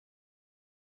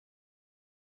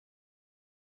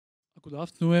Good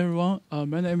afternoon, everyone.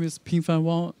 My name is Pingfan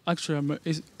Wang. Actually,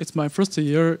 it's my first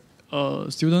year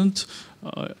student.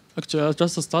 Actually, I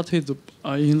just started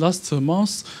in last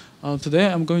month. Today,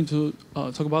 I'm going to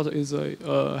talk about is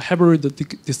a hybrid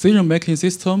decision-making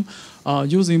system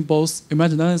using both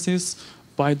image analysis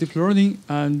by deep learning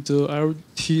and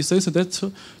LT sensor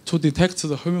data to detect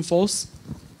the human force.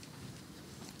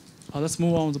 Let's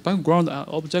move on to the background and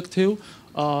objective.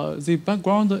 The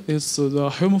background is the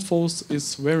human force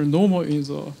is very normal in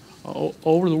the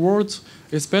over the world,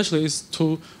 especially it's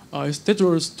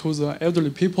dangerous to the elderly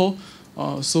people.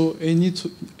 So it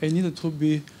needed to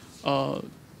be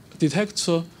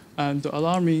detected and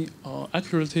alarming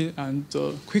accurately and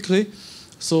quickly.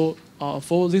 So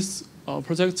for this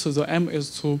project, the aim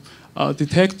is to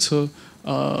detect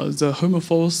the human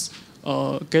force,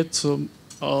 get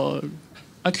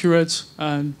accurate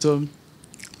and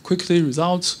quickly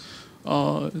results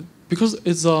because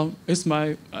it's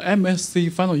my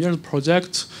MSc final year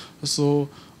project. So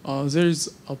there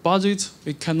is a budget.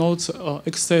 It cannot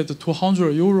exceed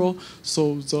 200 euro.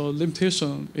 So the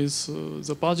limitation is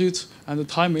the budget, and the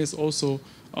time is also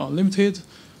limited.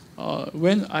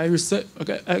 When I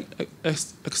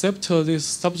accept this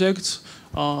subject,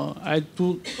 I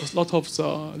do a lot of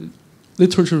the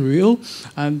literature review,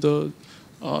 and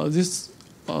this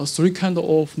three kind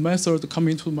of methods come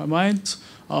into my mind.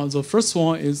 The first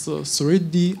one is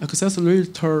 3D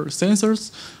accelerator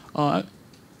sensors.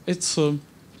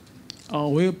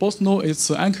 We both know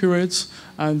it's accurate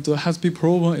and has been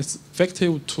proven it's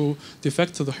effective to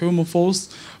detect the human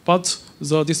force. But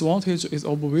the disadvantage is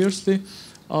obviously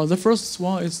the first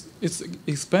one is it's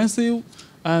expensive,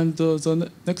 and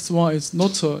the next one is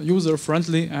not user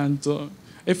friendly. And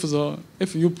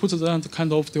if you put that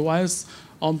kind of device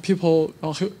on people,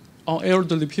 on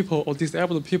elderly people or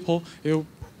disabled people, you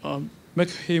make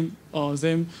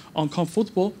them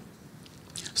uncomfortable.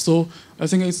 So I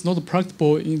think it's not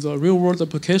practical in the real world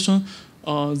application.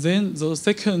 Then the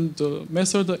second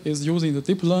method is using the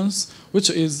deep lens,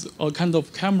 which is a kind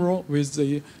of camera with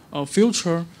the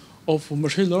feature of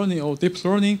machine learning or deep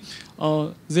learning.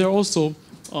 There are also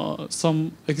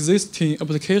some existing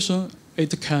application.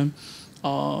 It can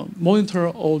monitor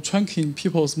or tracking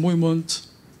people's movement,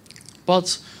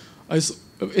 but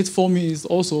it for me is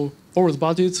also over the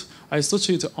budget. I searched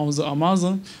it on the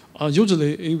Amazon.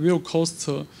 Usually it will cost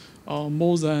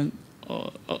more than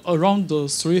around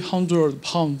 300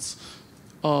 pounds.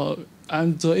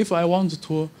 And if I want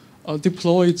to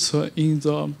deploy it in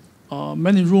the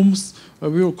many rooms, it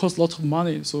will cost a lot of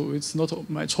money. So it's not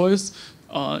my choice.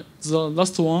 The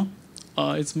last one,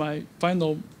 it's my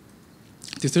final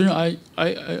decision. I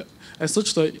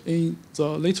searched in the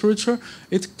literature.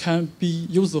 It can be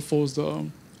used for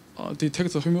the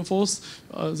detect the human force.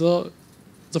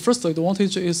 The first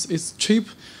advantage is it's cheap.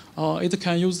 It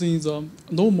can use in the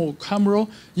normal camera.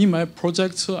 In my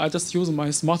project, I just use my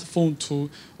smartphone to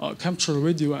capture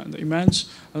video and image.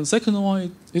 And the second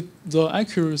one, the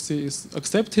accuracy is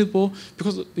acceptable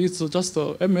because it's just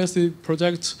a MSc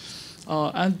project,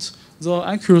 and the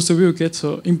accuracy will get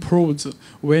improved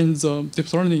when the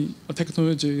deep learning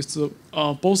technology is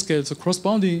both get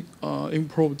corresponding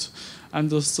improved. And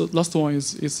the last one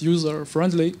is user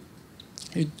friendly.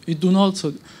 It do not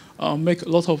make a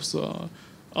lot of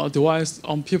device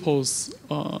on people's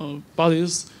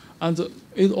bodies, and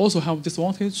it also have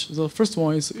disadvantage. The first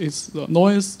one is the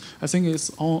noise. I think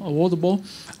it's unavoidable,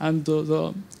 and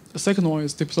the second one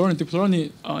is deep learning. Deep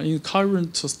learning in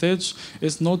current stage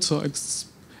is not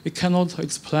it cannot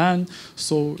explain,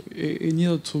 so it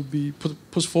needed to be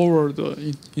pushed forward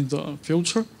in the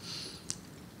future.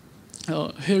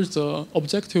 Here's the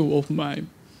objective of my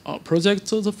project.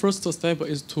 The first step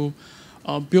is to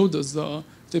build the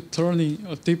deep learning,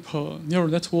 deep neural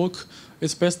network.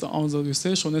 It's based on the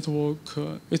Residual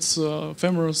network. It's a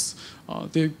famous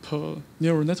deep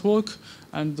neural network,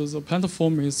 and the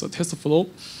platform is TensorFlow.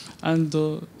 And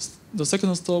the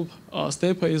second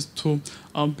step is to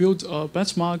build a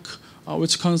benchmark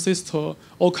which consists of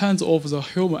all kinds of the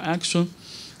human action.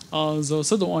 The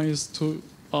third one is to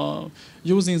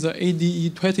using the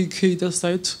ADE20K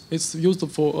dataset. It's used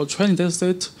for a training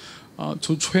dataset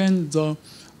to train the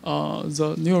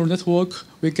neural network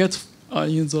we get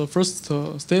in the first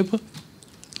step,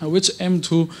 which aim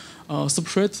to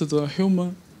separate the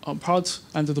human part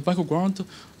and the background.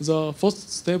 The fourth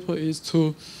step is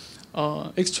to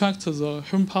extract the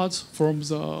human part from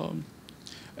the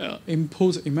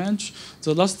input image.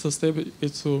 The last step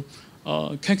is to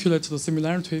calculate the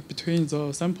similarity between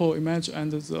the sample image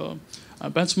and the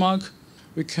benchmark.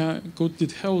 We can go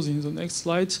details in the next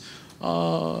slide.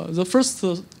 The first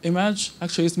image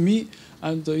actually is me,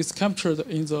 and it's captured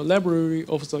in the library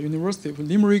of the University of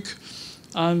Limerick,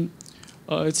 and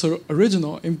it's an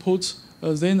original input.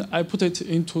 Then I put it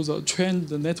into the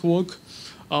trained network,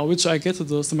 which I get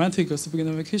the semantic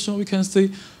signification. We can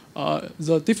see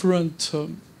the different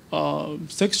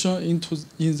section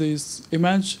in this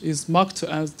image is marked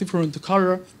as different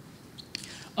color.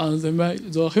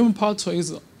 The human part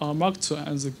is marked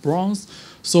as bronze.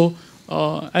 So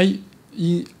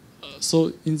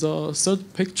so in the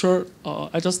third picture,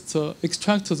 I just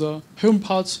extract the human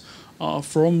part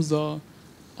from the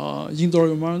indoor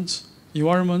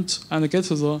environment and get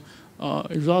the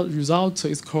result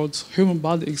is called human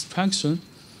body extraction.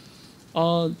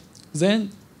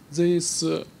 Then this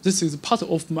is part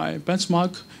of my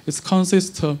benchmark. It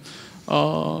consists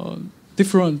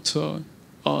different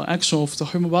action of the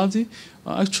human body.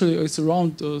 Actually, it's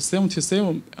around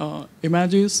 77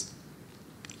 images.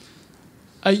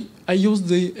 I use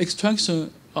the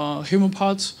extraction human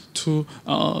part to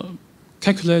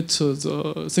calculate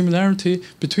the similarity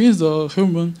between the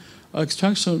human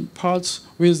extraction part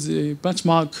with the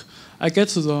benchmark. I get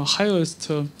the highest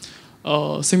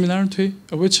similarity,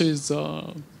 which is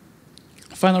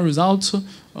final result.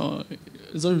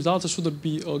 The result should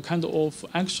be a kind of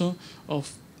action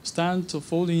of stand,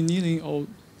 falling, kneeling, or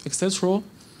etc.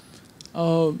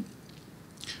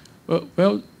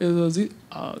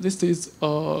 This is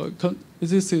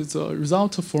a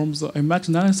result from the image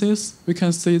analysis. We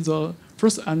can see the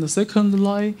first and second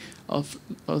line of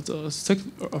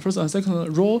first and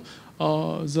second row.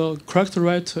 The correct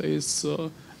rate is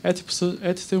 80%,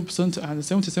 87%, and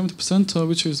 70%,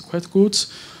 which is quite good.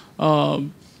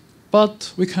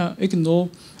 But we can ignore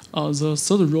the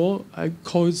third row. I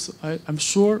call it. I'm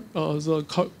sure the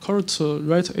correct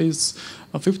rate is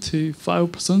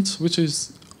 55%, which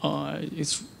is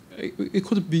it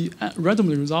could be a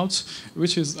randomly result,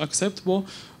 which is acceptable.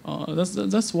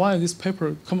 That's why this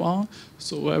paper come on.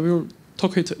 So I will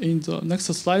talk it in the next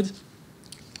slide.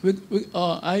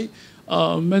 I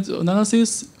made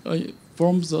analysis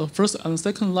from the first and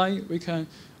second line.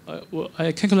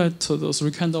 I calculate the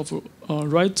three kind of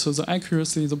rate, the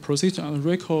accuracy, the precision, and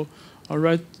recall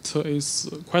rate is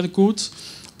quite good.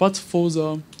 But for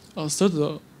the third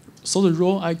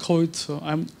row, I call it.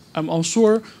 I'm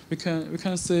unsure. We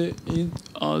can see in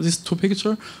these two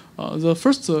pictures. The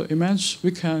first image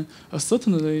we can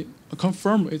certainly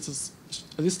confirm this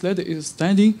lady is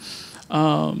standing,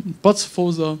 but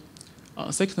for the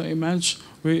second image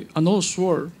we are not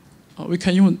sure. We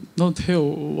can even not tell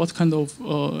what kind of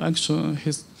action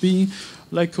he's being.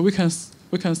 Like we can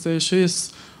say she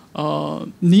is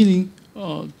kneeling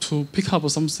to pick up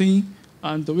something,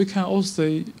 and we can also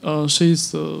say she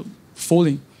is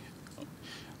falling.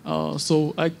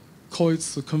 So I call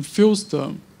it confused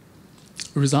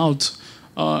result.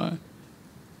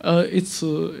 It's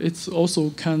also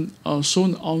can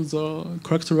shown on the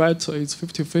correct rate. It's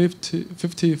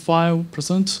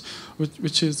 55%,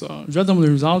 which is a randomly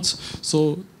result.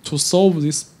 So to solve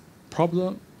this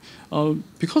problem,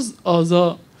 because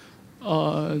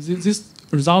this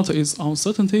result is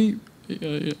uncertainty,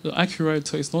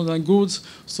 accurate is not that good.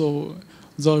 So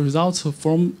the result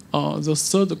from the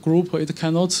third group, it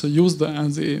cannot use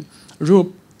as a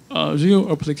real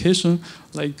application.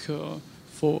 Like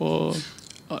for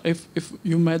if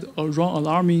you made a wrong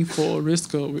alarming for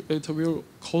risk, it will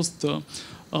cost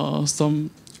some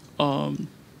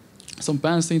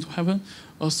bad thing to happen.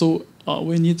 So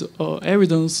we need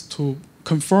evidence to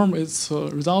confirm its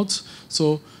result.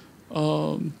 So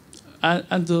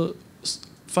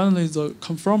finally, the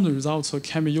confirmed result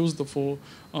can be used for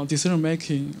decision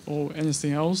making or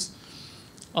anything else.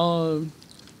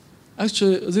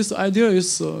 Actually, this idea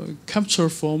is captured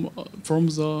from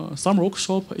the summer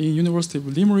workshop in University of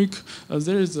Limerick.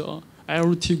 There is a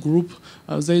IoT group.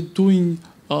 They doing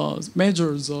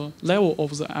measure the level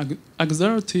of the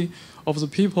anxiety of the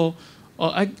people.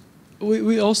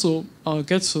 We also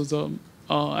get the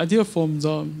idea from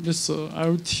this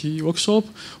IoT workshop.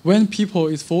 When people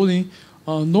is falling,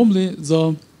 normally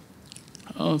the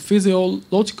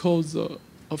physiological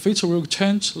feature will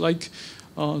change, like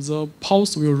the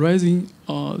pulse will rising,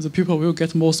 the people will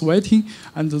get more sweating,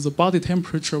 and the body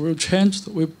temperature will change.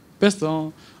 Based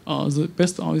on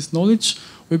this knowledge,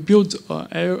 we built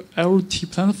a IoT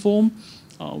platform,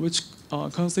 which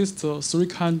consists of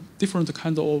different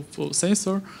kind of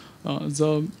sensor: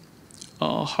 the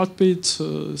heartbeat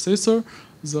sensor,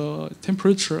 the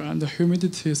temperature and the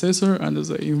humidity sensor, and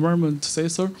the environment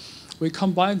sensor. We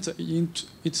combined the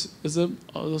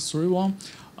three one.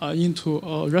 into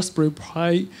a Raspberry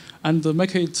Pi and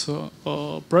make it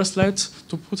a bracelet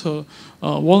to put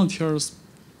volunteers'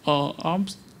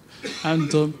 arms,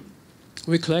 and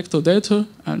we collect the data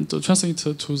and translate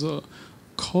it to the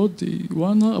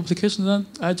one application. Then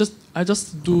I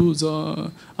just do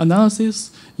the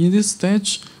analysis. In this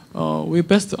stage, we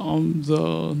based on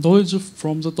the knowledge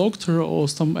from the doctor or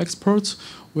some expert.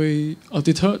 We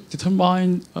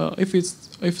determine if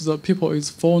the people is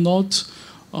full or not.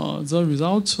 The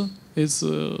result is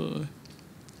we're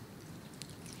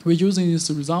using this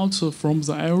result from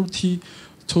the IoT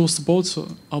to support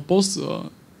both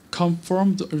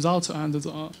confirmed result and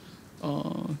the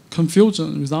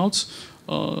confusion result.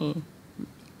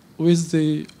 With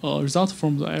the result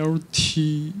from the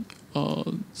IoT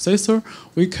sensor,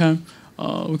 we can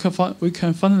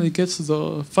finally get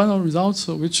the final result,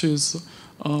 which is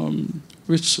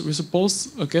which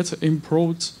both get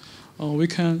improved. We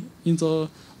can in the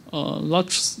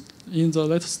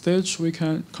later stage we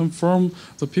can confirm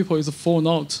the people is full or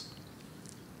not.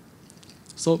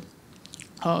 So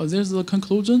there's the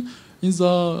conclusion. In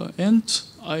the end,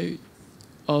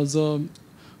 the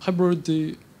hybrid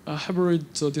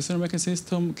decision-making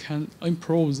system can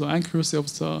improve the accuracy of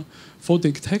the fault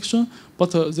detection,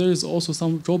 but there is also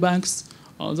some drawbacks.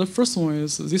 The first one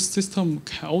is this system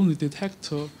can only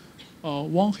detect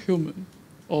one human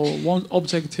or one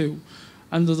objective,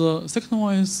 and the second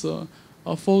one is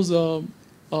for the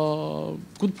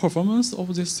good performance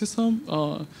of this system,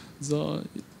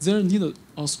 there needed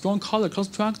a strong color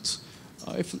construct.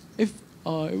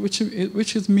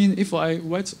 Which is mean if I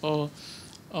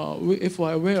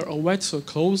wear a white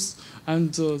clothes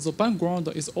and the background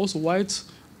is also white,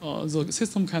 the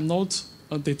system cannot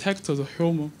detect the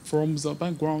human from the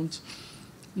background.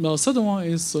 The third one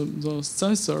is the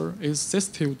sensor is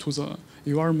sensitive to the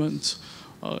environment.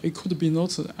 It could be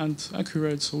not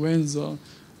accurate when the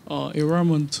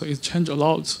environment is changed a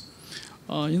lot.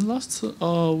 In last,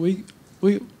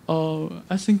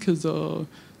 I think the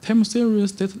time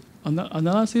series data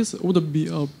analysis would be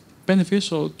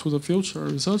beneficial to the future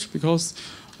research because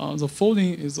the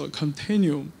folding is a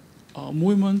continuum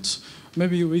movement.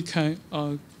 Maybe we can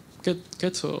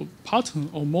get a pattern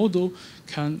or model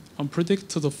can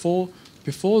predict the fall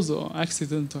before the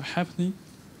accident happening.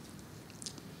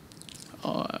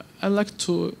 I'd like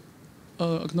to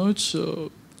acknowledge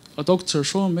Dr.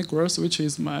 Sean McGrath, which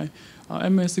is my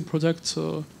MSc project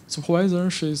supervisor.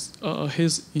 He's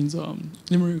in the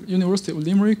University of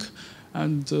Limerick,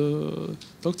 and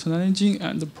Dr. Nanning Jing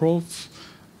and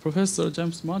Professor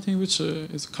James Martin, which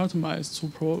is currently my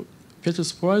PhD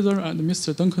supervisor, and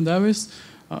Mr. Duncan Davis.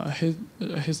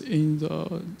 He's in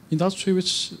the industry,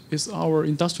 which is our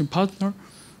industry partner.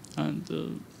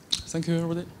 And thank you,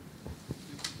 everybody.